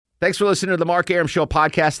Thanks for listening to the Mark Arum Show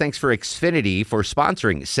podcast. Thanks for Xfinity for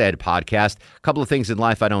sponsoring said podcast. A couple of things in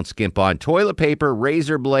life I don't skimp on. Toilet paper,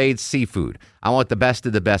 razor blades, seafood. I want the best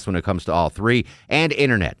of the best when it comes to all three. And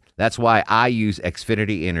internet. That's why I use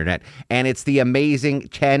Xfinity Internet. And it's the amazing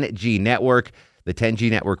 10G network. The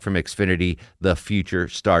 10G network from Xfinity. The future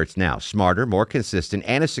starts now. Smarter, more consistent,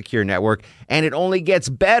 and a secure network. And it only gets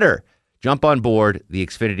better. Jump on board the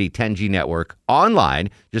Xfinity 10G network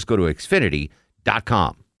online. Just go to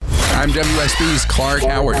Xfinity.com. I'm WSB's Clark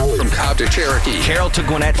Howard. From Cobb to Cherokee, Carroll to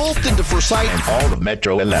Gwinnett, Fulton to Forsyth, and all the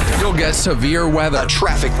Metro 11. You'll get severe weather, a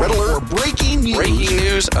traffic red alert, or breaking news. Breaking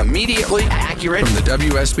news immediately accurate from the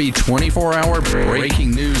WSB 24-hour Breaking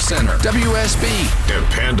News Center. WSB.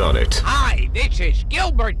 Depend on it. Hi, this is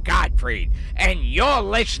Gilbert Gottfried, and you're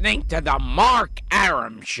listening to the Mark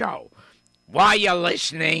Arum Show. Why you're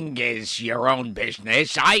listening is your own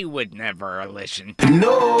business. I would never listen.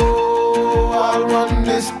 No, I want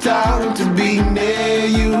this town to be near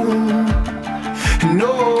you.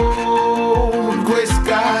 No gray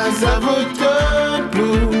skies ever turn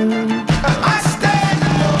blue. I stand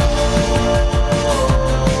alone.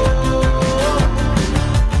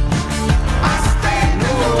 I stand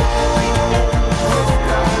alone.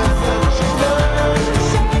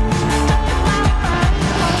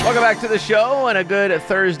 Welcome back to the show and a good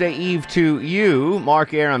Thursday Eve to you.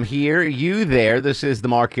 Mark Arum here, you there. This is the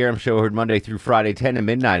Mark Arum Show, heard Monday through Friday, 10 to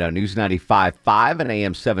midnight on News 95.5 and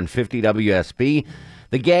AM 750 WSB.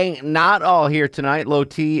 The gang not all here tonight. Low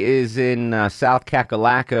T is in South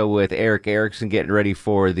Kakalaka with Eric Erickson getting ready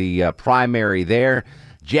for the primary there.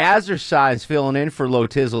 Jazzercise filling in for Low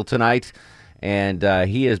Tizzle tonight, and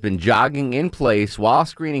he has been jogging in place while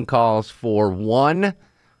screening calls for 1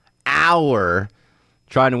 hour,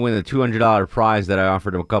 trying to win the $200 prize that I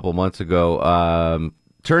offered him a couple months ago.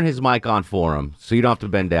 Turn his mic on for him so you don't have to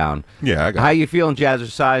bend down. Yeah, I got How you feeling,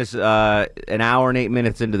 Jazzercise, an hour and 8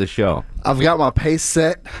 minutes into the show? I've got my pace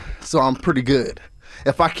set, so I'm pretty good.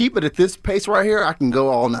 If I keep it at this pace right here, I can go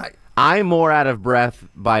all night. I'm more out of breath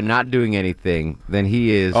by not doing anything than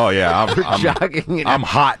he is. Oh, yeah. I'm jogging. I'm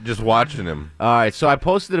hot just watching him. All right, so I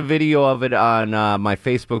posted a video of it on my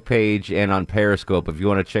Facebook page and on Periscope. If you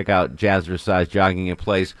want to check out Jazzercise jogging in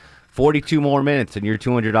place, 42 more minutes and you're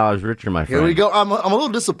 $200 richer, my friend. Here we go. I'm a little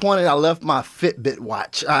disappointed I left my Fitbit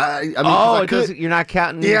watch. You're not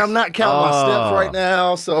counting these? Yeah, I'm not counting my steps right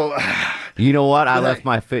now, so... You know what? I left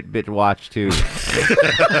my Fitbit watch, too.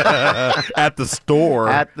 At the store.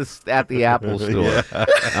 At the Apple store. Yeah.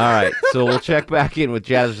 All right, so we'll check back in with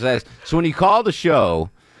Jazzercise. So when you call the show...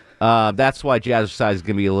 that's why Jazzercise is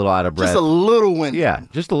going to be a little out of breath. Just a little winded. Yeah,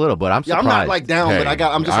 just a little, but I'm surprised. I'm not like down, but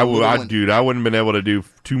I'm just a little winded. Dude, I wouldn't have been able to do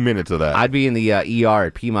 2 minutes of that. I'd be in the ER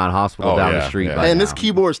at Piedmont Hospital down the street. Yeah. And this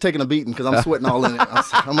keyboard's taking a beating because I'm sweating all in it. I'm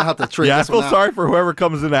going to have to trade this I feel sorry for whoever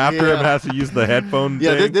comes in after him and has to use the headphone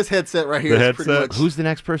thing. This headset right here is pretty much... Who's the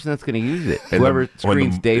next person that's going to use it? Whoever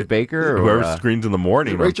screens Dave Baker? Or whoever screens in the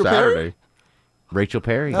morning on Saturday. Perry? Rachel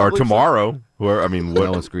Perry? Or tomorrow.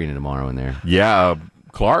 No one's screening tomorrow in there. Yeah,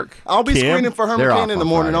 Clark? I'll be screening for Herman Cain in the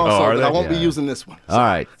morning also, but I won't be using this one. So. All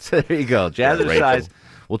right, so there you go. Jazzercise,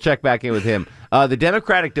 we'll check back in with him. The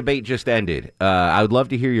Democratic debate just ended. I would love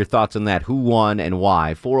to hear your thoughts on that. Who won and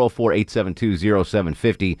why?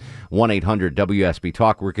 404-872-0750, 1-800-WSB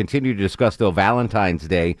Talk. We're continuing to discuss, though, Valentine's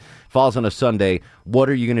Day. Falls on a Sunday. What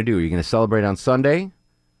are you going to do? Are you going to celebrate on Sunday?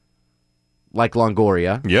 Like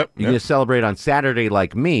Longoria. Yep. You're going to celebrate on Saturday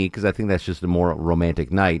like me, because I think that's just a more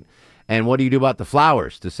romantic night. And what do you do about the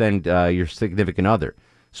flowers to send your significant other?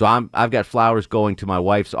 So I've got flowers going to my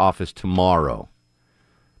wife's office tomorrow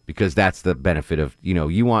because that's the benefit of,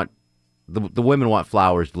 you want, the women want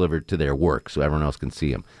flowers delivered to their work so everyone else can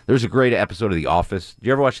see them. There's a great episode of The Office. Did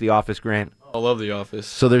you ever watch The Office, Grant? I love The Office.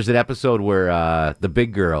 So there's an episode where the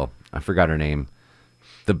big girl, I forgot her name,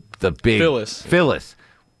 the big... Phyllis.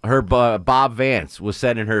 Her Bob Vance was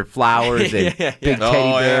sending her flowers and big teddy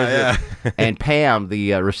bears. And Pam,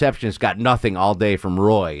 the receptionist, got nothing all day from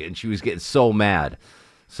Roy, and she was getting so mad.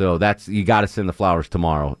 So you got to send the flowers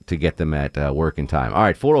tomorrow to get them at work in time. All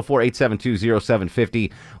right,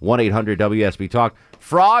 404-872-0750, 1-800-WSB Talk.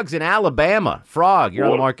 Frogs in Alabama. Frog, you're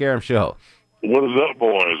on the Mark Arum Show. What is up,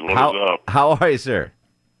 boys? What is up? How are you, sir?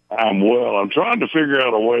 I'm well. I'm trying to figure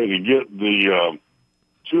out a way to get the...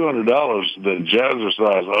 $200 that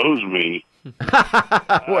Jazzercise owes me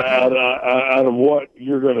out of what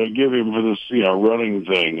you're going to give him for this, running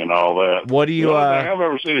thing and all that. What do you? The only thing I've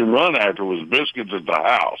ever seen him run after was biscuits at the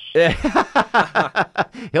house.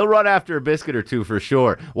 He'll run after a biscuit or two for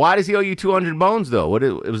sure. Why does he owe you 200 bones though?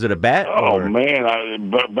 Was it a bet? Oh man!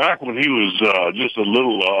 But back when he was just a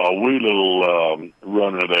wee little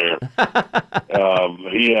runner there,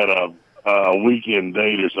 he had a weekend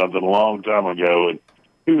date or something a long time ago, and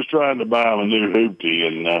he was trying to buy him a new hoopty,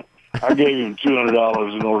 and I gave him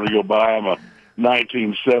 $200 in order to go buy him a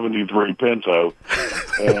 1973 Pinto.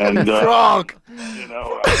 And Frog.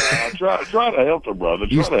 I try to help him, brother.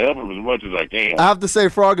 Try to help him as much as I can. I have to say,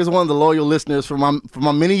 Frog is one of the loyal listeners for my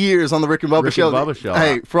many years on the Rick and Bubba Show.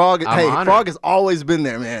 Hey, Frog. Frog has always been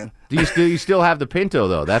there, man. Do you still have the Pinto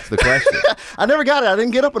though? That's the question. I never got it. I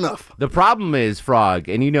didn't get up enough. The problem is, Frog,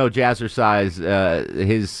 and Jazzercise,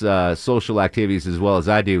 his social activities as well as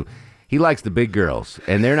I do. He likes the big girls,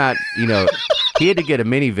 and they're not. He had to get a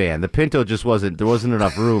minivan. The Pinto just wasn't. There wasn't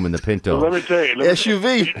enough room in the Pinto. Well, let me tell you,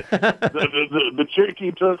 SUV. The chick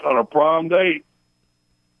he took on a prom date.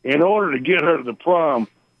 In order to get her to the prom,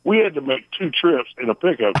 we had to make 2 trips in a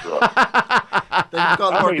pickup truck.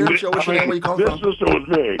 This sister was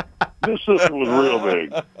big. This sister was real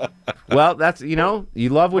big. Well, that's you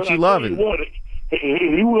love what you love.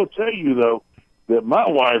 He will tell you though that my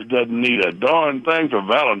wife doesn't need a darn thing for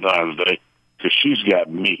Valentine's Day because she's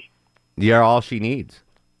got me. You're all she needs.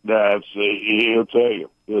 He'll tell you.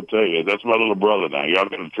 He'll tell you. That's my little brother now. Y'all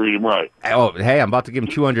got to treat him right. Oh, hey, I'm about to give him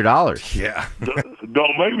 $200. Yeah.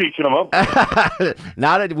 Don't make me come up.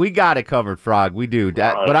 Now that we got it covered, Frog. We do.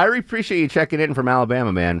 Right. But I appreciate you checking in from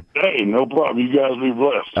Alabama, man. Hey, no problem. You guys be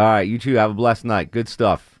blessed. All right, you too. Have a blessed night. Good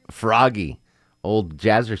stuff. Froggy, old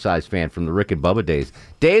Jazzercise fan from the Rick and Bubba days.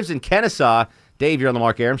 Dave's in Kennesaw. Dave, you're on the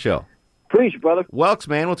Mark Arum Show. Preach, brother. Welks,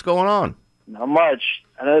 man, what's going on? Not much.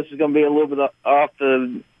 I know this is going to be a little bit off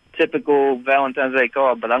the typical Valentine's Day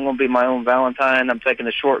call, but I'm going to be my own Valentine. I'm taking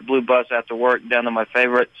a short blue bus after work down to my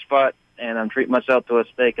favorite spot, and I'm treating myself to a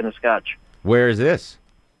steak and a scotch. Where is this?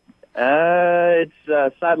 It's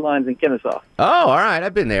Sidelines in Kennesaw. Oh, all right.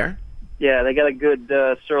 I've been there. Yeah, they got a good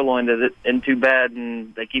sirloin that isn't too bad,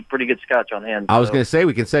 and they keep pretty good scotch on hand. I was going to say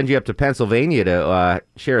we can send you up to Pennsylvania to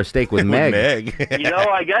share a steak with Meg.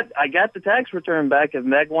 I got the tax return back if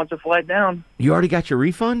Meg wants a flight down. You already got your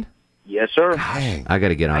refund? Yes, sir. Gosh, I got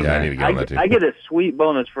to get on that. I need to get on that too. I get a sweet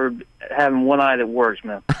bonus for having one eye that works,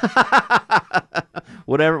 man.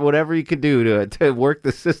 Whatever you can do to work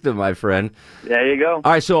the system, my friend. There you go.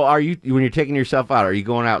 All right, so when you're taking yourself out, are you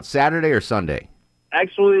going out Saturday or Sunday?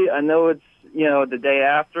 Actually, I know it's, the day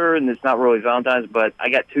after, and it's not really Valentine's, but I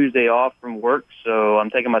got Tuesday off from work, so I'm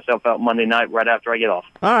taking myself out Monday night right after I get off.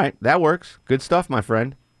 All right, that works. Good stuff, my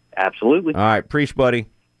friend. Absolutely. All right, preach, buddy.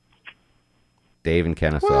 Dave in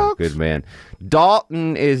Kennesaw. Good man.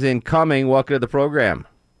 Dalton is incoming. Welcome to the program.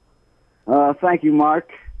 Thank you, Mark.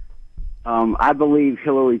 I believe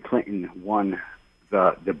Hillary Clinton won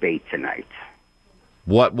the debate tonight.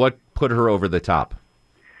 What put her over the top?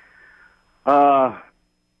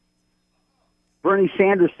 Bernie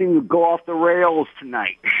Sanders seemed to go off the rails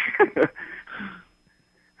tonight.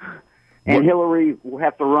 And Hillary will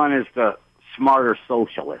have to run as the smarter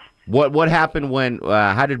socialist. What happened when,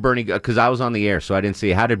 how did Bernie go? Because I was on the air, so I didn't see.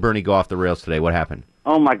 How did Bernie go off the rails today? What happened?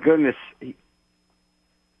 Oh, my goodness. His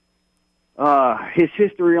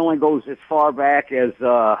history only goes as far back as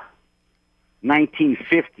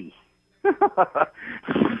 1950.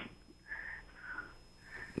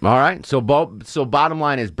 All right. So bottom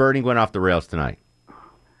line is Bernie went off the rails tonight.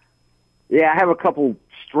 Yeah, I have a couple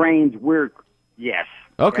strange, weird. Yes.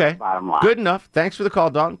 Okay. Bottom line. Good enough. Thanks for the call,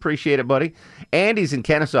 Dalton. Appreciate it, buddy. Andy's in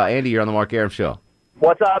Kennesaw. Andy, you're on the Mark Arum Show.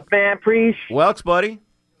 What's up, man? Preach. Welks, buddy.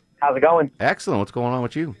 How's it going? Excellent. What's going on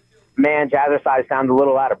with you? Man, Jazzercise sounds a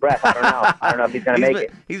little out of breath. I don't know. I don't know if he's going to make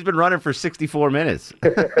it. He's been running for 64 minutes.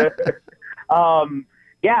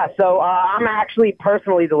 Yeah, so I'm actually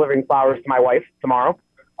personally delivering flowers to my wife tomorrow.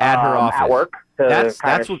 At her office. At work.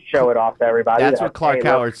 To show it off to everybody. That's what Clark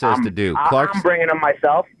Howard says to do. I'm bringing them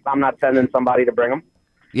myself. I'm not sending somebody to bring them.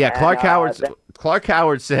 Yeah, Clark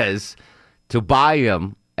Howard says to buy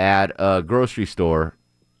them at a grocery store,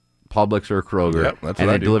 Publix or Kroger, and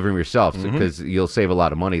then deliver them yourself because you'll save a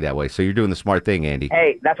lot of money that way. So you're doing the smart thing, Andy.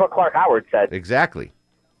 Hey, that's what Clark Howard said. Exactly.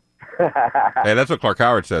 Hey, that's what Clark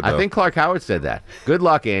Howard said, though. I think Clark Howard said that. Good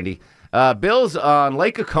luck, Andy. Bill's on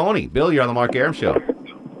Lake Oconee. Bill, you're on the Mark Arum Show.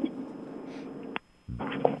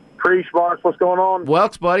 Preach, Mark. What's going on?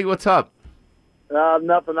 Welks, buddy. What's up?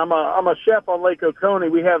 Nothing. I'm a chef on Lake Oconee.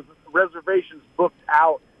 We have reservations booked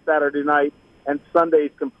out Saturday night, and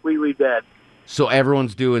Sunday's completely dead. So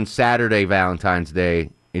everyone's doing Saturday Valentine's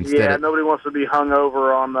Day instead of... nobody wants to be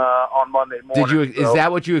hungover on Monday morning. Is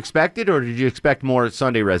that what you expected, or did you expect more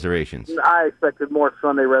Sunday reservations? I expected more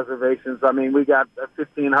Sunday reservations. I mean, we got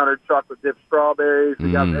 1,500 chocolate dipped strawberries.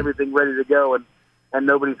 We got everything ready to go, and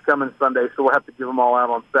nobody's coming Sunday, so we'll have to give them all out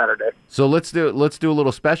on Saturday. So let's do a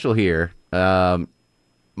little special here.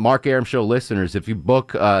 Mark Arum Show listeners, if you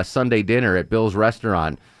book Sunday dinner at Bill's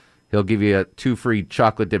Restaurant, he'll give you 2 free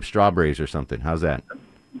chocolate dipped strawberries or something. How's that?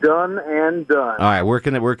 Done and done. All right, where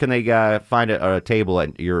can they find a table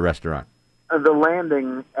at your restaurant? The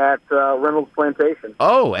Landing at Reynolds Plantation.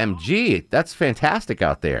 Oh, MG, that's fantastic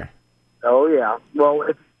out there. Oh yeah. Well,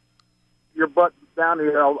 if your butt's down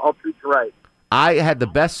here, I'll treat you right. I had the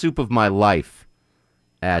best soup of my life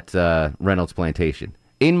at Reynolds Plantation.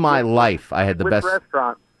 In my life, I had the best. Which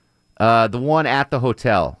restaurant? The one at the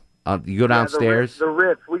hotel. You go downstairs. The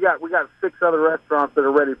Ritz. We got 6 other restaurants that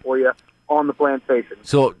are ready for you on the plantation.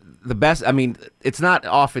 So the best, I mean, it's not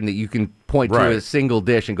often that you can point to a single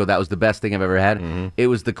dish and go, that was the best thing I've ever had. Mm-hmm. It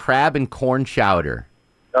was the crab and corn chowder.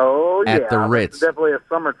 Oh, at the Ritz. It's definitely a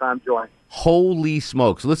summertime joint. Holy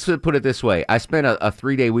smokes. Let's put it this way. I spent a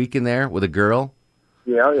 3-day weekend there with a girl.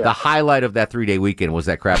 Yeah. The highlight of that 3-day weekend was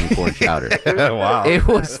that crab and corn chowder. Wow. It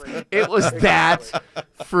was that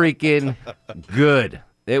freaking good.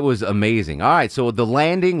 It was amazing. All right, so the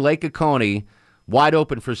Landing, Lake Oconee, wide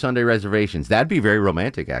open for Sunday reservations. That'd be very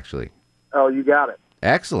romantic, actually. Oh, you got it.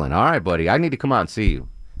 Excellent. All right, buddy. I need to come out and see you.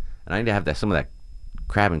 And I need to have some of that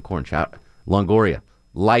crab and corn chowder. Longoria,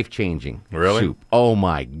 life-changing soup. Oh,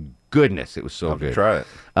 my goodness. It was so good. Try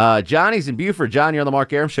it. Johnny's in Buford. John, you're on the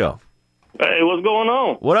Mark Arum Show. Hey, what's going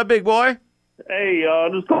on? What up, big boy? Hey,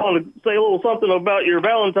 just calling to say a little something about your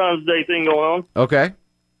Valentine's Day thing going on. Okay.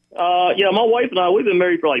 My wife and I, we've been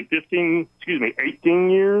married for 18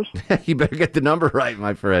 years. You better get the number right,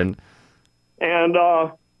 my friend. And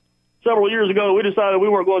several years ago, we decided we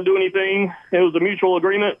weren't going to do anything. It was a mutual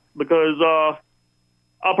agreement because I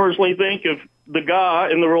personally think if the guy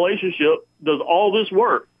in the relationship does all this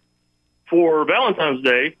work for Valentine's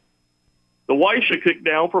Day, the wife should kick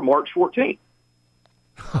down for March 14th.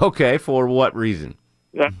 Okay, for what reason?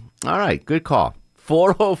 Yeah. All right, good call.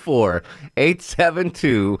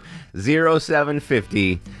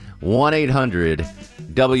 404-872-0750,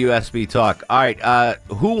 1-800-WSB Talk. All right,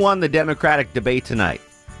 who won the Democratic debate tonight?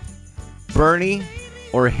 Bernie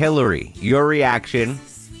or Hillary? Your reaction.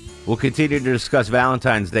 We'll continue to discuss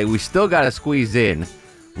Valentine's Day. We still got to squeeze in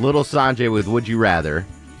Little Sanjay with Would You Rather.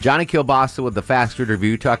 Johnny Kilbasa with the fast food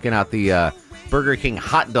review, talking out the Burger King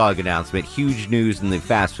hot dog announcement. Huge news in the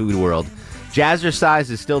fast food world.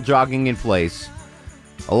 Jazzercise is still jogging in place.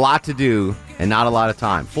 A lot to do and not a lot of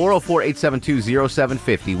time.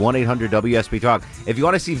 404-872-0750, 1-800-WSB Talk. If you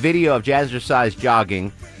want to see video of Jazzercise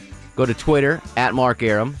jogging, go to Twitter at Mark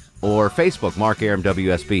Arum or Facebook, Mark Arum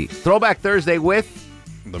WSB. Throwback Thursday with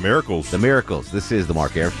The Miracles. The Miracles. This is the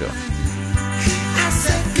Mark Arum Show.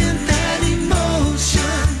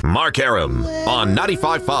 Mark Arum on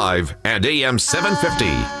 95.5 and AM 750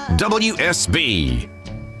 WSB.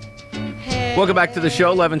 Welcome back to the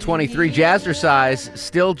show, 11:23. Jazzercise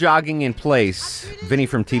still jogging in place. Vinny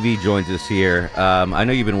from TV joins us here. I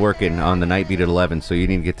know you've been working on the Night Beat at 11, so you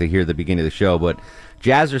didn't get to hear the beginning of the show, but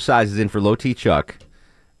Jazzercise is in for Low T Chuck,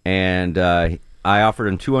 and I offered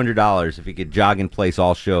him $200 if he could jog in place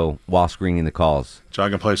all show while screening the calls.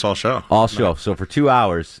 Jog in place all show? All show. So for 2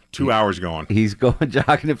 hours. 2 hours going. He's going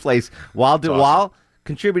jogging in place while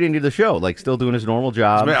contributing to the show, like still doing his normal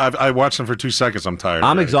job. I watched him for 2 seconds. I'm tired.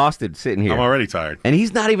 I'm exhausted sitting here. I'm already tired. And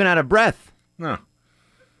he's not even out of breath. No.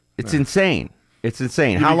 It's insane. It's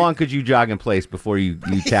insane. How long could you jog in place before you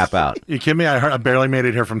tap out? You kidding me? I barely made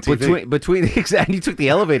it here from TV. Between you took the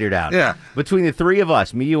elevator down. Yeah. Between the three of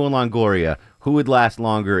us, me, you, and Longoria, who would last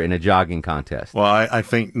longer in a jogging contest? Well, I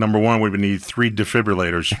think, number one, we would need 3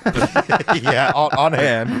 defibrillators. Yeah, on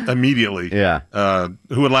hand. Immediately. Yeah.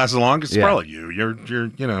 Who would last the longest? Yeah. Probably you.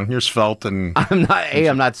 You're svelte and...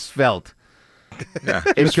 I'm not svelte. Yeah,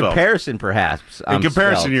 in comparison, perhaps. In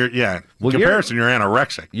comparison, svelte. you're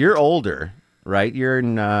anorexic. You're older, right? You're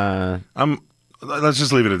in... Let's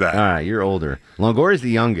just leave it at that. All right, you're older. Longoria's the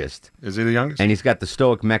youngest. Is he the youngest? And he's got the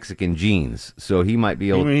stoic Mexican genes, so he might be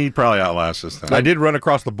able... He'd probably outlast us then. I did run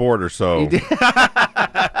across the border, so... I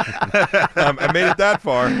made it that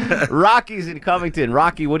far. Rocky's in Covington.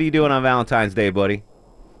 Rocky, what are you doing on Valentine's Day, buddy?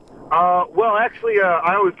 Well, actually,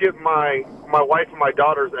 I always give my wife and my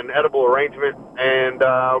daughters an edible arrangement, and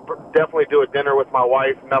definitely do a dinner with my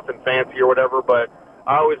wife, nothing fancy or whatever, but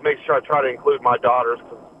I always make sure I try to include my daughters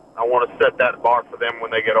because I want to set that bar for them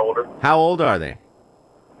when they get older. How old are they?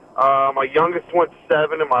 My youngest one's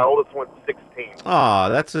 7 and my oldest one's 16. Oh,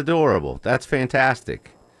 that's adorable. That's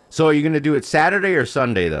fantastic. So are you going to do it Saturday or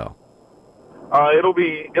Sunday, though? It'll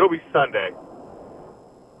be Sunday.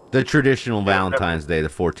 The traditional Valentine's Day, the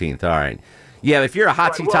 14th. All right. Yeah, if you're a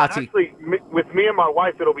hotsy-totsy... Actually, with me and my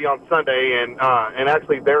wife, it'll be on Sunday, and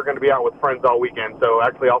actually they're going to be out with friends all weekend. So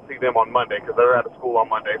actually, I'll see them on Monday because they're out of school on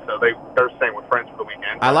Monday. So they're staying with friends for the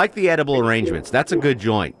weekend. I like the edible arrangements. That's a good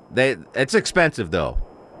joint. It's expensive, though.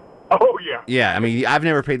 Oh, yeah. Yeah, I mean, I've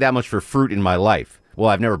never paid that much for fruit in my life. Well,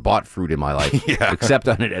 I've never bought fruit in my life, except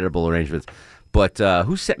on an edible arrangements. But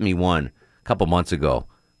who sent me one a couple months ago?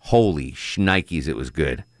 Holy shnikes, it was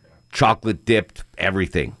good. Chocolate dipped,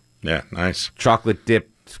 everything. Yeah, nice. Chocolate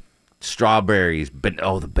dipped strawberries.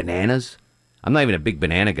 The bananas? I'm not even a big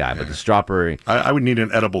banana guy, but the strawberry. I would need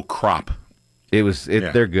an edible crop.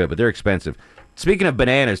 They're good, but they're expensive. Speaking of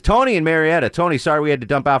bananas, Tony and Marietta. Tony, sorry we had to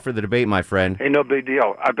dump out for the debate, my friend. Hey, no big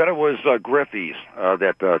deal. I bet it was Griffey's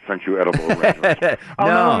that sent you edible arrangements.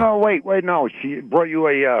 No, wait, no. She brought you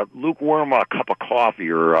a lukewarm cup of coffee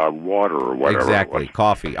or water or whatever. Exactly,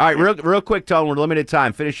 coffee. All right, real quick, Tony, we're limited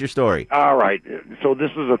time. Finish your story. All right. So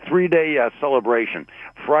this is a 3-day celebration.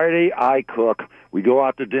 Friday, I cook. We go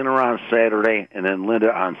out to dinner on Saturday, and then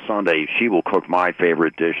Linda on Sunday, she will cook my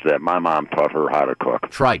favorite dish that my mom taught her how to cook.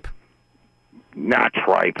 Tripe. Not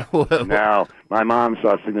tripe. No, my mom's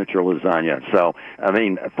signature lasagna. So, I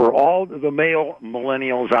mean, for all the male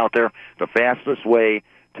millennials out there, the fastest way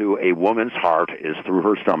to a woman's heart is through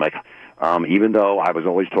her stomach. Even though I was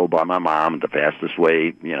always told by my mom the fastest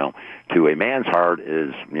way, to a man's heart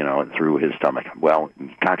is, through his stomach. Well,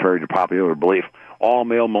 contrary to popular belief, all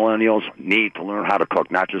male millennials need to learn how to cook,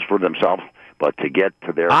 not just for themselves, but to get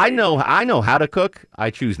to their... I know how to cook. I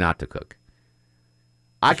choose not to cook.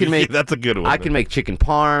 I can make that's a good one. I can make chicken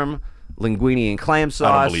parm, linguine and clam sauce.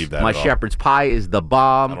 I don't believe that. My shepherd's pie is the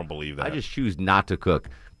bomb. I don't believe that. I just choose not to cook.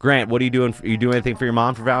 Grant, what are you doing? Are you doing anything for your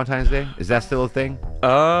mom for Valentine's Day? Is that still a thing?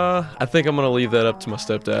 I think I'm gonna leave that up to my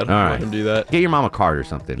stepdad. All right, let him do that. Get your mom a card or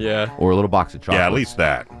something. Yeah, or a little box of chocolate. Yeah, at least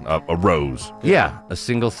that. A rose. Yeah, a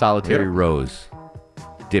single solitary rose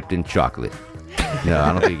dipped in chocolate. No,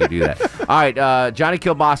 I don't think you can do that. All right, Johnny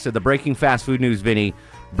Kilbasa, the breaking fast food news, Vinny.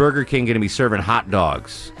 Burger King going to be serving hot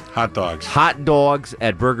dogs. Hot dogs. Hot dogs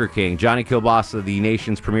at Burger King. Johnny Kilbasa, the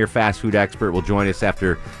nation's premier fast food expert, will join us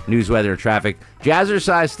after news, weather, and traffic.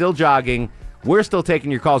 Jazzercise still jogging. We're still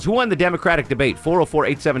taking your calls. Who won the Democratic debate?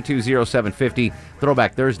 404-872-0750.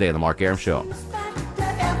 Throwback Thursday on the Mark Arum Show.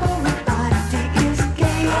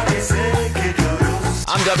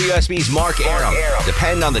 I'm WSB's Mark Arum.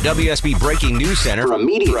 Depend on the WSB Breaking News Center for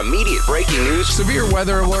immediate breaking news, severe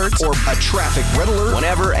weather alerts, or a traffic red alert.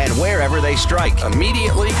 Whenever and wherever they strike.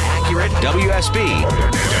 Immediately accurate. WSB.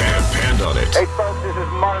 Depend on it. Hey, folks, this is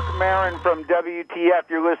Mark Maron from WTF.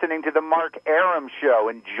 You're listening to the Mark Arum Show.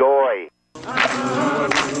 Enjoy.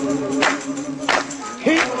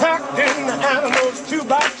 He packed in the animals 2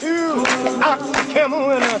 by 2, ox, a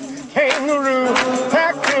camel, and a kangaroo.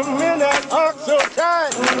 Packed him in that ox so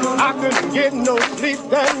tight, I couldn't get no sleep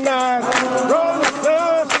that night. Rolling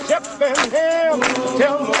Stones, Shep and Ham,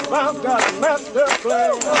 tell them about that master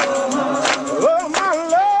plan. Oh, my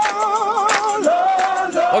Lord,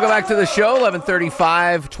 Lord, Lord. Welcome back to the show.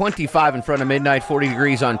 11:35, 25 in front of midnight, 40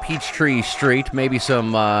 degrees on Peachtree Street. Maybe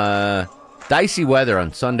some dicey weather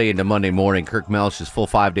on Sunday into Monday morning. Kirk Melch's full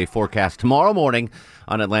 5-day forecast tomorrow morning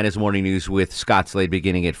on Atlanta's Morning News with Scott Slade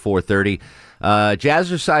beginning at 4:30.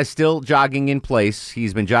 Jazzercise still jogging in place.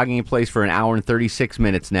 He's been jogging in place for an hour and 36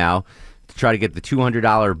 minutes now to try to get the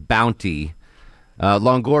 $200 bounty.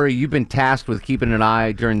 Longoria, you've been tasked with keeping an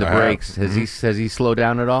eye during the breaks. Has he slowed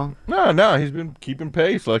down at all? No, he's been keeping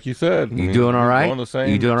pace, like you said. You doing all right? Going the same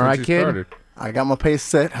you doing all right, kid? Started. I got my pace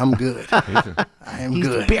set. I'm good. I am He's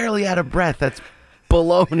good. barely out of breath. That's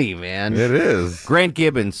baloney, man. It is. Grant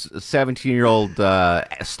Gibbons, a 17-year-old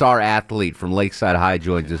star athlete from Lakeside High,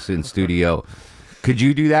 joins us in studio. Could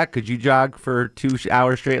you do that? Could you jog for 2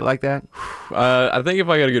 hours straight like that? I think if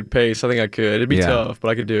I got a good pace, I think I could. It'd be tough, but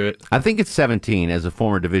I could do it. I think it's 17. As a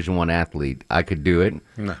former Division I athlete, I could do it.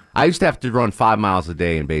 No. I used to have to run 5 miles a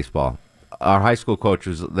day in baseball. Our high school coach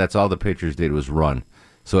that's all the pitchers did was run.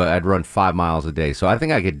 So I'd run 5 miles a day. So I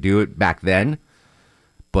think I could do it back then.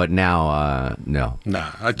 But now, no. No,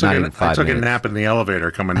 I took a nap in the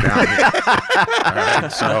elevator coming down here. All right,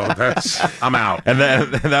 so I'm out. And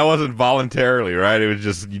that wasn't voluntarily, right? It was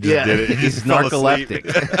just you just did it. He's narcoleptic.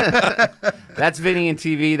 That's Vinny and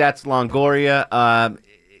TV. That's Longoria.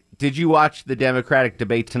 Did you watch the Democratic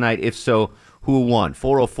debate tonight? If so, who won?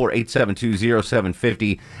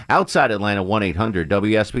 404-872-0750. Outside Atlanta,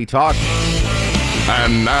 1-800-WSB Talk.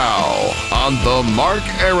 And now, on the Mark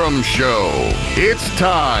Arum Show, it's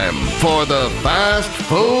time for the Fast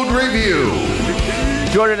Food Review.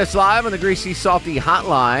 Joining us live on the Greasy Salty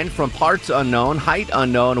Hotline from parts unknown, height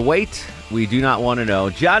unknown, weight we do not want to know,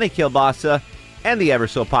 Johnny Kilbasa and the ever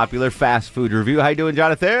so popular Fast Food Review. How you doing,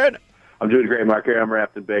 Jonathan? I'm doing great, Mark. I'm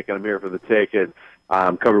wrapped in bacon. I'm here for the take-it.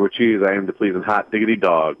 I'm covered with cheese. I am the pleasing hot diggity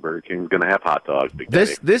dog. Burger King's going to have hot dogs. Big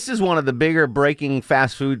Daddy. This is one of the bigger breaking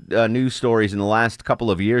fast food news stories in the last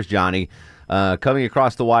couple of years, Johnny. Coming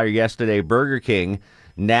across the wire yesterday, Burger King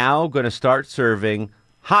now going to start serving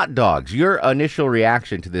hot dogs. Your initial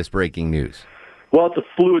reaction to this breaking news? Well, it's a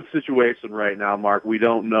fluid situation right now, Mark. We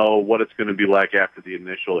don't know what it's going to be like after the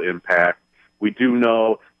initial impact. We do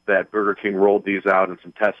know that Burger King rolled these out in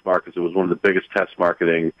some test markets. It was one of the biggest test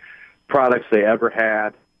marketing products they ever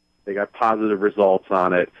had. They got positive results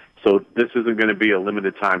on it. So this isn't going to be a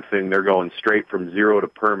limited time thing. They're going straight from zero to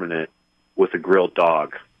permanent with a grilled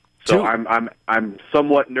dog. So I'm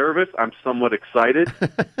somewhat nervous. I'm somewhat excited.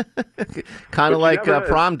 Kind of like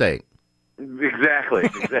prom date. Exactly.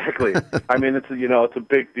 I mean, it's a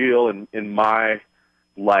big deal in my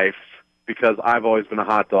life because I've always been a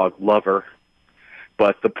hot dog lover.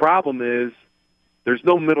 But the problem is there's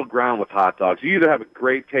no middle ground with hot dogs. You either have a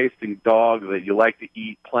great tasting dog that you like to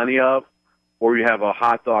eat plenty of, or you have a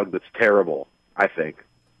hot dog that's terrible, I think.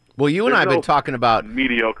 Well, you and I have been talking about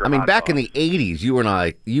mediocre. I mean, back in the '80s, you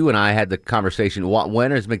and I had the conversation.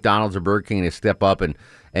 When is McDonald's or Burger King to step up and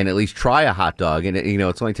at least try a hot dog? And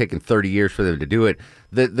it's only taken 30 years for them to do it.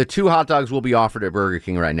 The two hot dogs will be offered at Burger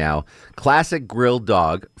King right now: classic grilled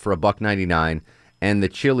dog for $1.99, and the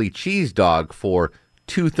chili cheese dog for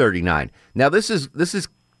 $2.39. Now, this is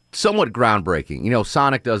somewhat groundbreaking.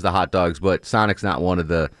 Sonic does the hot dogs, but Sonic's not one of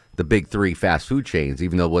the big three fast food chains,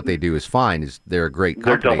 even though what they do is fine. They're a great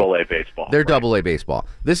company. They're AA baseball. They're AA baseball.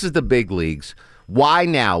 This is the big leagues. Why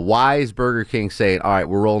now? Why is Burger King saying, all right,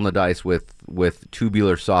 we're rolling the dice with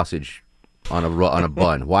tubular sausage on a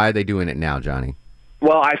bun? Why are they doing it now, Johnny?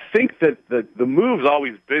 Well, I think that the move's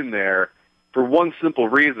always been there for one simple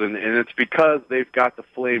reason, and it's because they've got the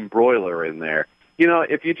flame broiler in there.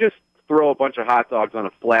 If you just throw a bunch of hot dogs on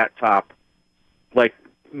a flat top, like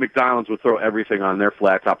McDonald's would throw everything on their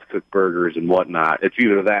flat top to cook burgers and whatnot. It's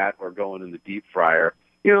either that or going in the deep fryer.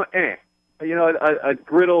 A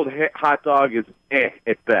griddled hot dog is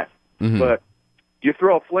at best. Mm-hmm. But you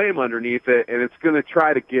throw a flame underneath it, and it's going to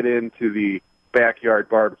try to get into the backyard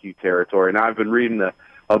barbecue territory. And I've been reading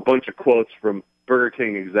a bunch of quotes from Burger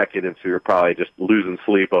King executives who are probably just losing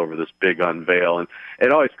sleep over this big unveil. And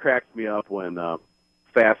it always cracks me up when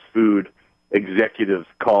fast food executives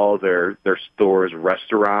call their stores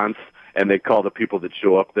restaurants, and they call the people that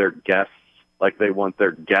show up their guests, like they want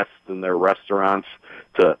their guests in their restaurants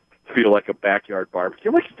to feel like a backyard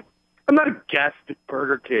barbecue. I'm not a guest at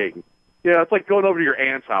Burger King. It's like going over to your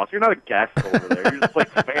aunt's house. You're not a guest over there. You're just like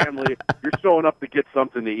family. You're showing up to get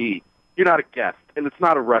something to eat. You're not a guest, and it's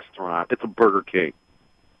not a restaurant. It's a Burger King.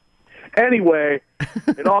 Anyway,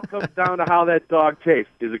 it all comes down to how that dog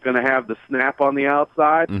tastes. Is it going to have the snap on the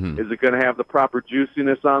outside? Mm-hmm. Is it going to have the proper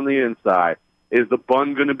juiciness on the inside? Is the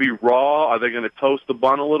bun going to be raw? Are they going to toast the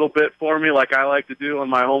bun a little bit for me like I like to do on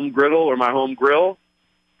my home griddle or my home grill?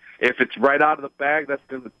 If it's right out of the bag, that's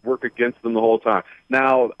going to work against them the whole time.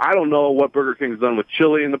 Now, I don't know what Burger King's done with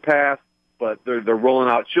chili in the past, but they're rolling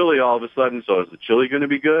out chili all of a sudden, so is the chili going to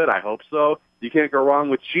be good? I hope so. You can't go wrong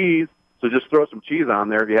with cheese. So just throw some cheese on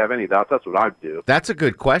there if you have any doubts. That's what I'd do. That's a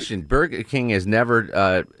good question. Burger King has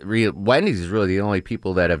never, Wendy's is really the only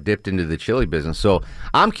people that have dipped into the chili business. So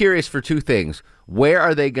I'm curious for two things. Where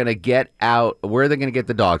are they going to get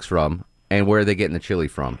the dogs from, and where are they getting the chili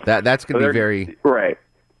from? That's going to be very... Right.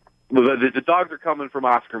 Well, the dogs are coming from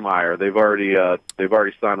Oscar Mayer. They've already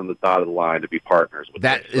signed on the dotted line to be partners with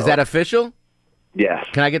them. Is that official? Yes.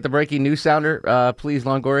 Can I get the breaking news sounder, please,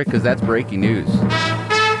 Longoria? Because that's breaking news.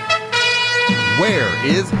 Where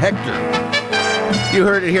is Hector? You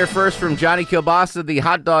heard it here first from Johnny Kilbasa. The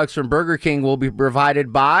hot dogs from Burger King will be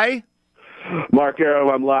provided by... Mark Arum.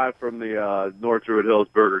 I'm live from the North Druid Hills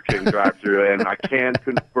Burger King drive-thru, and I can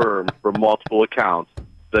confirm from multiple accounts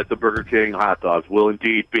that the Burger King hot dogs will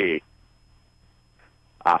indeed be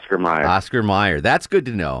Oscar Mayer. Oscar Mayer. That's good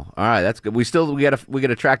to know. All right, that's good. We got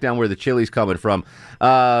to track down where the chili's coming from.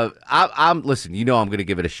 Listen. I'm going to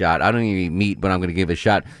give it a shot. I don't even eat meat, but I'm going to give it a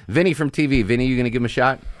shot. Vinny from TV. Vinny, you going to give him a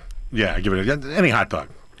shot? Yeah, give it any hot dog.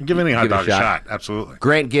 Give any hot dog a shot. Absolutely.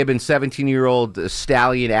 Grant Gibbons, 17-year-old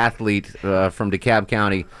stallion athlete from DeKalb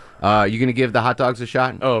County. You going to give the hot dogs a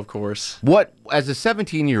shot? Oh, of course. What, as a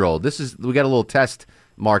 17-year-old? We got a little test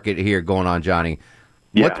market here going on, Johnny.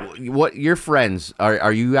 Yeah. What your friends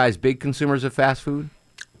are you guys big consumers of fast food?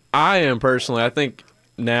 I am personally. I think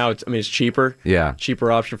now it's cheaper. Yeah.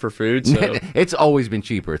 Cheaper option for food. So. It's always been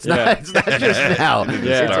cheaper. It's not just now.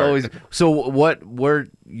 Yeah. It's always. So where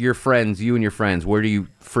your friends, you and your friends, where do you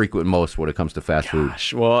frequent most when it comes to fast food?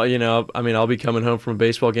 Well, I'll be coming home from a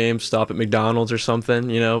baseball game, stop at McDonald's or something,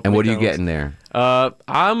 And what are you getting there?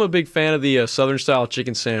 I'm a big fan of the Southern style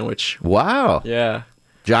chicken sandwich. Wow. Yeah.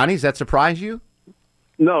 Johnny, does that surprise you?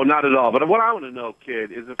 No, not at all. But what I want to know,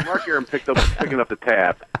 kid, is if Mark Arum picking up the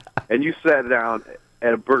tab, and you sat down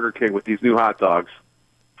at a Burger King with these new hot dogs,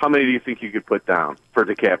 how many do you think you could put down for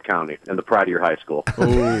DeKalb County and the pride of your high school?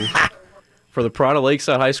 Ooh. For the pride of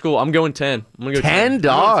Lakeside High School, I'm going 10. I'm going to go 10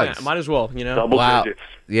 dogs. Might as well, Double digits.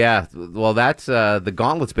 Yeah. Well, that's the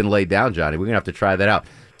gauntlet's been laid down, Johnny. We're gonna have to try that out.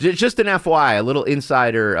 Just an FYI, a little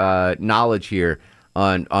insider knowledge here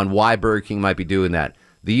on why Burger King might be doing that.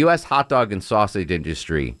 The U.S. hot dog and sausage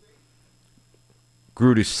industry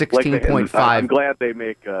grew to 16.5. I'm glad they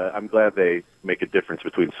make. I'm glad they make a difference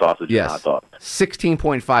between sausage and hot dogs.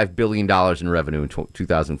 $16.5 billion in revenue in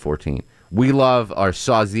 2014. We love our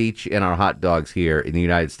sausage and our hot dogs here in the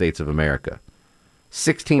United States of America.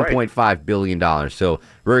 $16.5 billion. So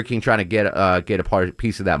Burger King trying to get a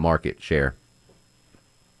piece of that market share.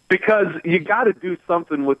 Because you got to do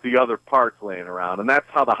something with the other parts laying around, and that's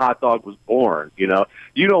how the hot dog was born. You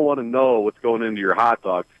don't want to know what's going into your hot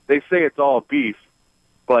dog. They say it's all beef,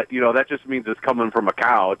 but that just means it's coming from a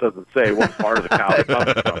cow. It doesn't say what part of the cow it's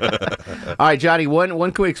coming from. All right, Johnny.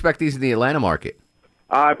 When can we expect these in the Atlanta market?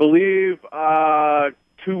 I believe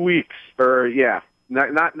 2 weeks, or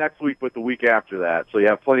not next week, but the week after that. So you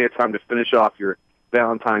have plenty of time to finish off your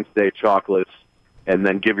Valentine's Day chocolates, and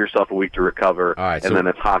then give yourself a week to recover. All right, and then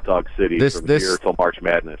it's Hot Dog City from here till March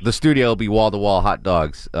Madness. The studio will be wall-to-wall hot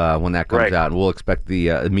dogs when that comes out, and we'll expect the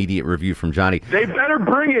immediate review from Johnny. They better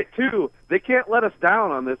bring it, too. They can't let us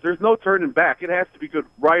down on this. There's no turning back. It has to be good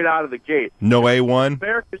right out of the gate. No A1?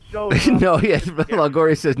 America shows up. No, yes.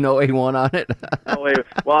 Longoria says no A1 on it. No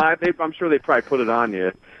A1. Well, I'm sure they probably put it on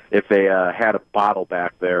you if they had a bottle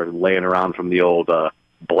back there laying around from the old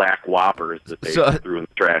black Whoppers that they threw in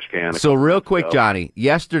the trash can. So real quick, Johnny,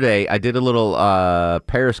 yesterday I did a little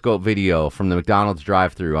Periscope video from the McDonald's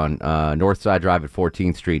drive-thru on Northside Drive at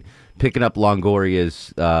 14th Street, picking up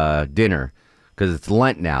Longoria's dinner because it's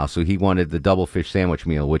Lent now, so he wanted the double fish sandwich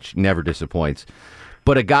meal, which never disappoints.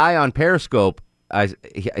 But a guy on Periscope,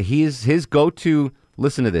 his go-to,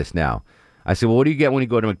 listen to this now. I said, well, what do you get when you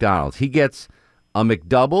go to McDonald's? He gets a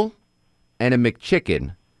McDouble and a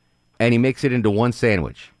McChicken, and he makes it into one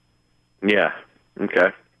sandwich. Yeah. Okay.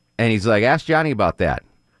 And he's like, ask Johnny about that.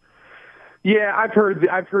 Yeah, I've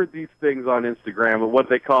heard these things on Instagram, and what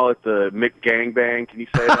they call it, the McGangbang. Can you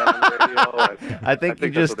say that on the radio? I think you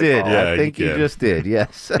just did. Yeah, I think you just did.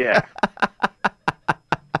 Yes. Yeah.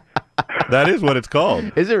 That is what it's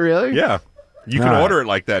called. Is it really? Yeah. You can order it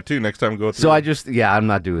like that, too, next time you go through. So I'm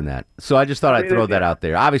not doing that. So I just thought I'd throw that out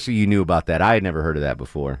there. Obviously, you knew about that. I had never heard of that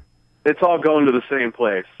before. It's all going to the same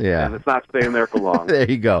place. Yeah. And it's not staying there for long. There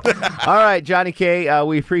you go. All right, Johnny K.,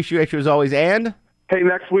 we appreciate you as always. And? Hey,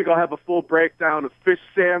 next week I'll have a full breakdown of fish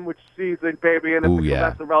sandwich season, baby. And if the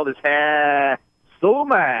cholesterol is so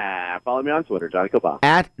mad. Follow me on Twitter, Johnny Kilbasa.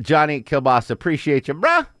 At Johnny Kilbasa. Appreciate you,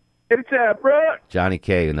 bruh. It's bruh. Johnny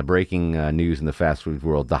K. in the breaking news in the fast food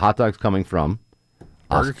world. The hot dog's coming from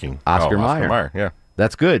Burger King. Oscar Mayer. Oscar Mayer, yeah.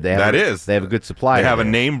 That's good. They have They have a good supply. They have a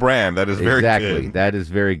name brand. That is very good. Exactly. That is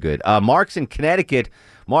very good. Mark's in Connecticut.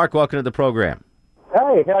 Mark, welcome to the program.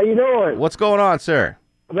 Hey, how you doing? What's going on, sir?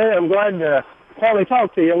 Man, I'm glad to finally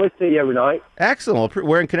talk to you. I listen to you every night. Excellent.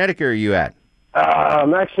 Where in Connecticut are you at?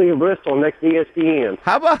 I'm actually in Bristol, next to ESPN.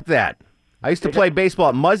 How about that? I used to play baseball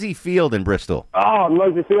at Muzzy Field in Bristol. Oh,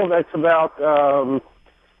 Muzzy Field, that's about,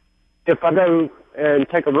 if I go and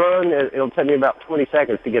take a run, it'll take me about 20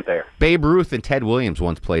 seconds to get there. Babe Ruth and Ted Williams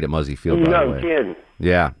once played at Muzzy Field, by the way. No kidding.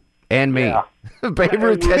 Yeah. And me. Yeah. Babe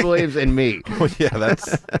Ruth, Ted Williams, and me. Well, yeah,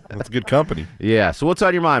 that's good company. Yeah. So what's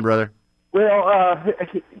on your mind, brother? Well,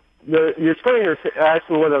 your screener asked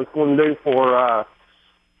me what I was going to do for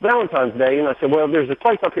Valentine's Day, and I said, well, there's a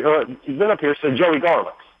place up here. You've been up here, so Joey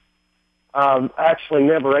Garlic's. I actually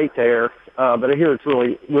never ate there, but I hear it's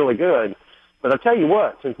really, really good. But I'll tell you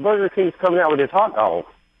what, since Burger King's coming out with his hot dog,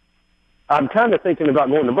 I'm kind of thinking about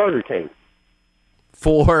going to Burger King.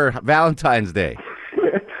 For Valentine's Day.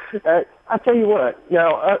 I tell you what,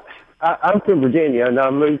 now, I'm from Virginia, and I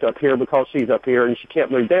moved up here because she's up here, and she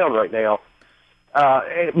can't move down right now.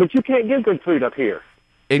 But you can't get good food up here.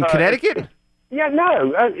 In Connecticut? Yeah,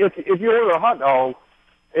 no. If you order a hot dog...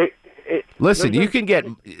 Listen, you can get...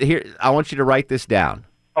 Here, I want you to write this down.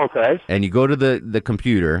 Okay. And you go to the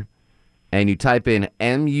computer, and you type in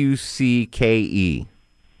MUCKE.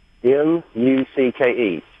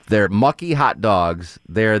 M-U-C-K-E. They're Mucky hot dogs.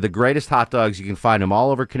 They're the greatest hot dogs. You can find them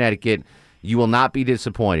all over Connecticut. You will not be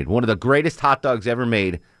disappointed. One of the greatest hot dogs ever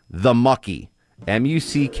made, the Mucky,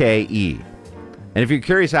 M-U-C-K-E. And if you're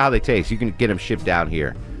curious how they taste, you can get them shipped down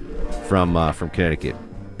here from Connecticut.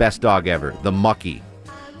 Best dog ever, the Mucky,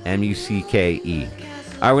 M-U-C-K-E.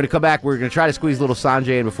 All right, we're going to come back. We're going to try to squeeze little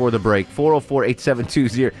Sanjay in before the break.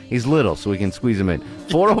 404-8720. He's little, so we can squeeze him in.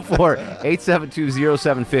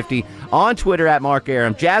 404-872-0750. On Twitter at Mark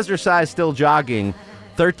Arum. Jazzercise still jogging.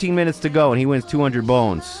 13 minutes to go, and he wins 200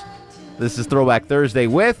 bones. This is Throwback Thursday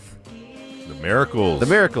with... The Miracles. The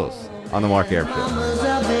Miracles on the Mark Arum Show.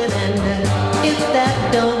 If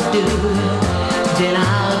that don't do, then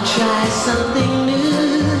I'll try something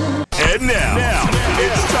new. And now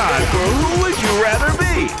it's time for Who Would You Rather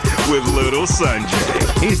Be with Little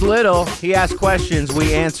Sanjay. He's little. He asks questions.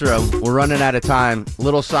 We answer them. We're running out of time.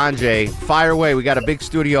 Little Sanjay, fire away. We got a big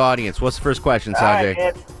studio audience. What's the first question, Sanjay?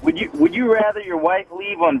 All right, would you rather your wife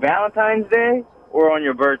leave on Valentine's Day or on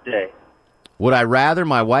your birthday? Would I rather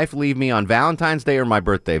my wife leave me on Valentine's Day or my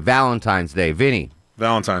birthday? Valentine's Day. Vinny?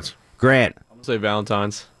 Valentine's. Grant? I'm going to say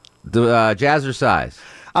Valentine's. Jazzercise?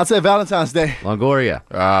 I'll say Valentine's Day. Longoria?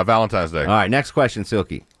 Valentine's Day. All right, next question,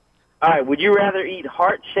 Silky. All right, would you rather eat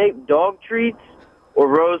heart-shaped dog treats or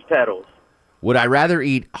rose petals? Would I rather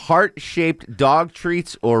eat heart-shaped dog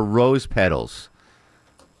treats or rose petals?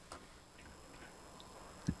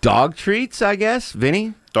 Dog treats, I guess.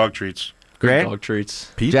 Vinny? Dog treats. Grant? Dog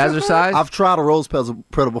treats. Jazzercise? I've tried a rose petal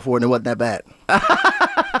before, and it wasn't that bad.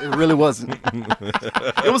 It really wasn't.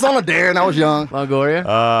 It was on a dare, and I was young.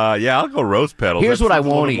 Longoria? Yeah, I'll go rose petals. Here's That what I seems a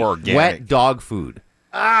little won't eat. more organic. Wet dog food.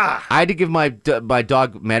 I had to give my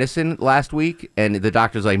dog medicine last week, and the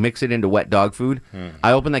doctor's like, mix it into wet dog food.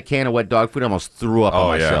 I opened that can of wet dog food, I almost threw up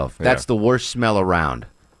on yeah, myself. yeah. That's the worst smell around.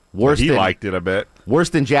 Worse He than, liked it, I bet. Worse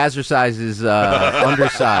than Jazzercise's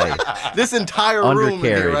underside. This entire room in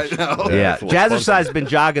here Undercarriage. right now. Yeah. Jazzercise's been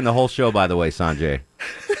jogging the whole show, by the way, Sanjay.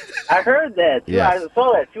 I heard that. Yes. I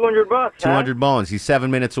saw that. $200. 200 bones. He's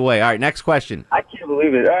 7 minutes away. All right, next question. I can't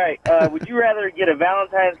believe it. All right. Would you rather get a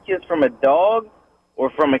Valentine's kiss from a dog or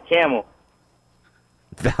from a camel?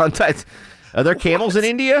 Valentine's. Are there camels in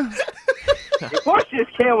India? Of course there's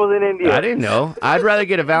camels in India. I didn't know. I'd rather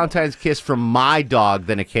get a Valentine's kiss from my dog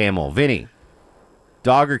than a camel. Vinny,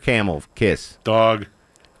 dog or camel kiss? Dog.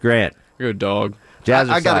 Grant. You're a dog.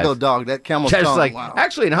 I gotta go dog. That camel's Jazz's tongue. like, Wow.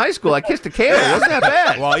 actually, in high school, I kissed a camel. It wasn't that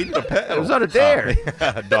bad. Well, eating a pet. It was on a dare.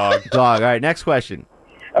 Dog. Dog. All right, next question.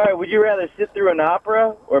 All right. Would you rather sit through an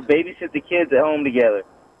opera or babysit the kids at home together?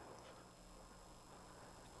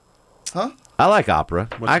 Huh? I like opera.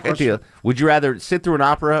 What's I the can tell. Would you rather sit through an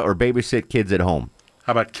opera or babysit kids at home?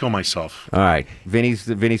 How about kill myself? All right, Vinny's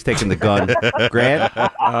taking the gun. Grant.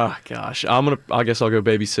 Gosh, I guess I'll go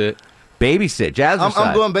babysit. Babysit. Jazzercise.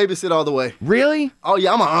 I'm going babysit all the way. Really? Oh,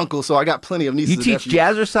 yeah, I'm an uncle, so I got plenty of nieces. You teach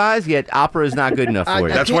jazzercise, yet opera is not good enough for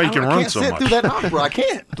you. That's why you can run can't so sit much. through that opera. I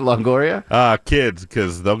can't. Longoria? Kids,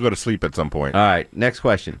 because they'll go to sleep at some point. All right, next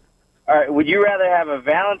question. All right. Would you rather have a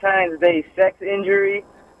Valentine's Day sex injury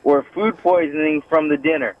or food poisoning from the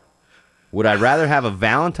dinner? Would I rather have a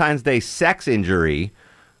Valentine's Day sex injury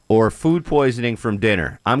or food poisoning from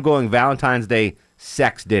dinner? I'm going Valentine's Day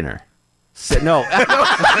sex dinner. No.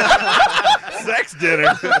 Sex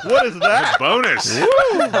dinner? What is that? Bonus.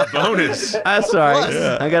 Bonus. I'm sorry.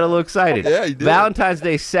 Yeah. I got a little excited. Yeah, you did. Valentine's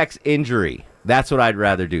Day sex injury. That's what I'd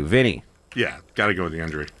rather do. Vinny. Yeah, got to go with the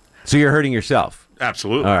injury. So you're hurting yourself.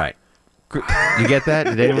 Absolutely. All right. You get that?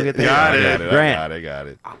 Did anyone get that? Got it. Grant. I got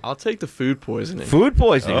it. I'll take the food poisoning. Food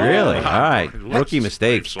poisoning, really? wow. All right. Let's Rookie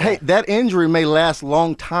mistake. Hey, that injury may last a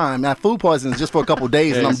long time. Now, food poisoning is just for a couple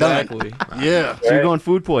days, and I'm Exactly. done. Yeah. So you're going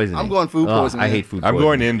food poisoning? I'm going food poisoning. I hate food I'm poisoning.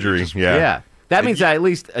 going injury. Yeah. Yeah. That means I at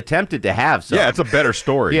least attempted to have some. Yeah, it's a better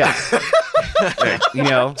story. Yeah. You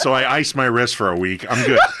know? So I iced my wrist for a week. I'm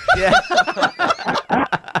good. Yeah.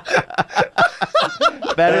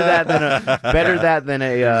 Better that than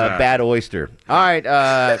a bad oyster. All right,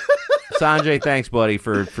 Sanjay, thanks, buddy,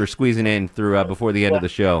 for squeezing in through before the end of the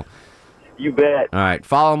show. You bet. All right,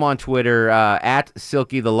 follow him on Twitter at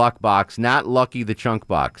Silky the Luck Box, not Lucky the Chunk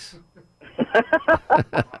Box.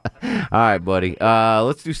 All right, buddy.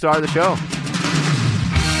 Let's do star of the show.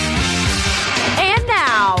 And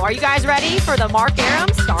now, are you guys ready for the Mark Arum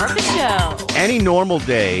star of the show? Any normal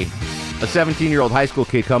day, a 17-year-old high school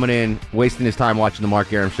kid coming in, wasting his time watching the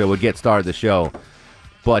Mark Arum show would get star of the show.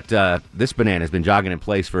 But this banana's been jogging in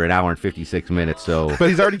place for an hour and 56 minutes. So, But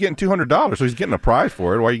he's already getting $200, so he's getting a prize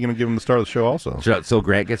for it. Why are you going to give him the star of the show also? So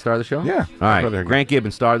Grant gets star of the show? Yeah. All right, Grant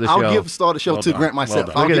Gibbons, star of the show. I'll give star of the show to Grant myself.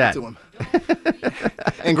 Well I'll Look give at it to him.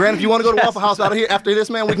 And Grant, if you want to go to Waffle House out of here after this,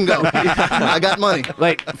 man, we can go. I got money.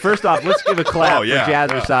 Like, first off, let's give a clap for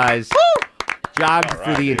Jazzercise. Jogged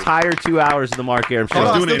through the entire 2 hours of the Mark Arum Show. Hold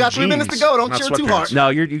on, I still got 3 minutes to go. Don't cheer too hard. No,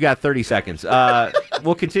 you got 30 seconds.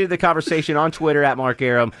 We'll continue the conversation on Twitter at Mark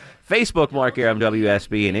Arum, Facebook Mark Arum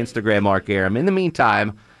WSB, and Instagram Mark Arum. In the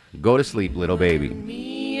meantime, go to sleep, little baby.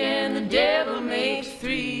 Me and the devil makes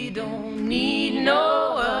three. Don't need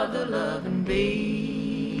no other loving, baby.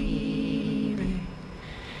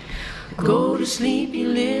 Go to sleep, you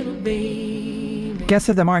little baby. Guests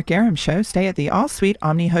of the Mark Arum Show stay at the All-Suite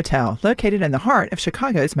Omni Hotel, located in the heart of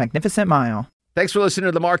Chicago's Magnificent Mile. Thanks for listening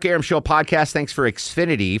to the Mark Arum Show podcast. Thanks for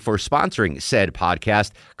Xfinity for sponsoring said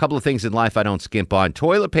podcast. A couple of things in life I don't skimp on.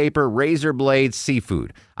 Toilet paper, razor blades,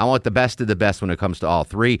 seafood. I want the best of the best when it comes to all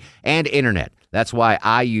three. And internet. That's why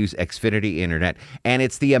I use Xfinity Internet. And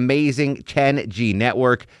it's the amazing 10G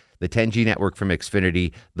network. The 10G network from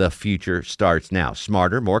Xfinity. The future starts now.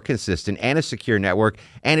 Smarter, more consistent, and a secure network.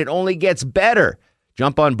 And it only gets better.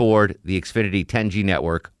 Jump on board the Xfinity 10G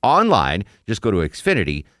network online. Just go to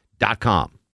Xfinity.com.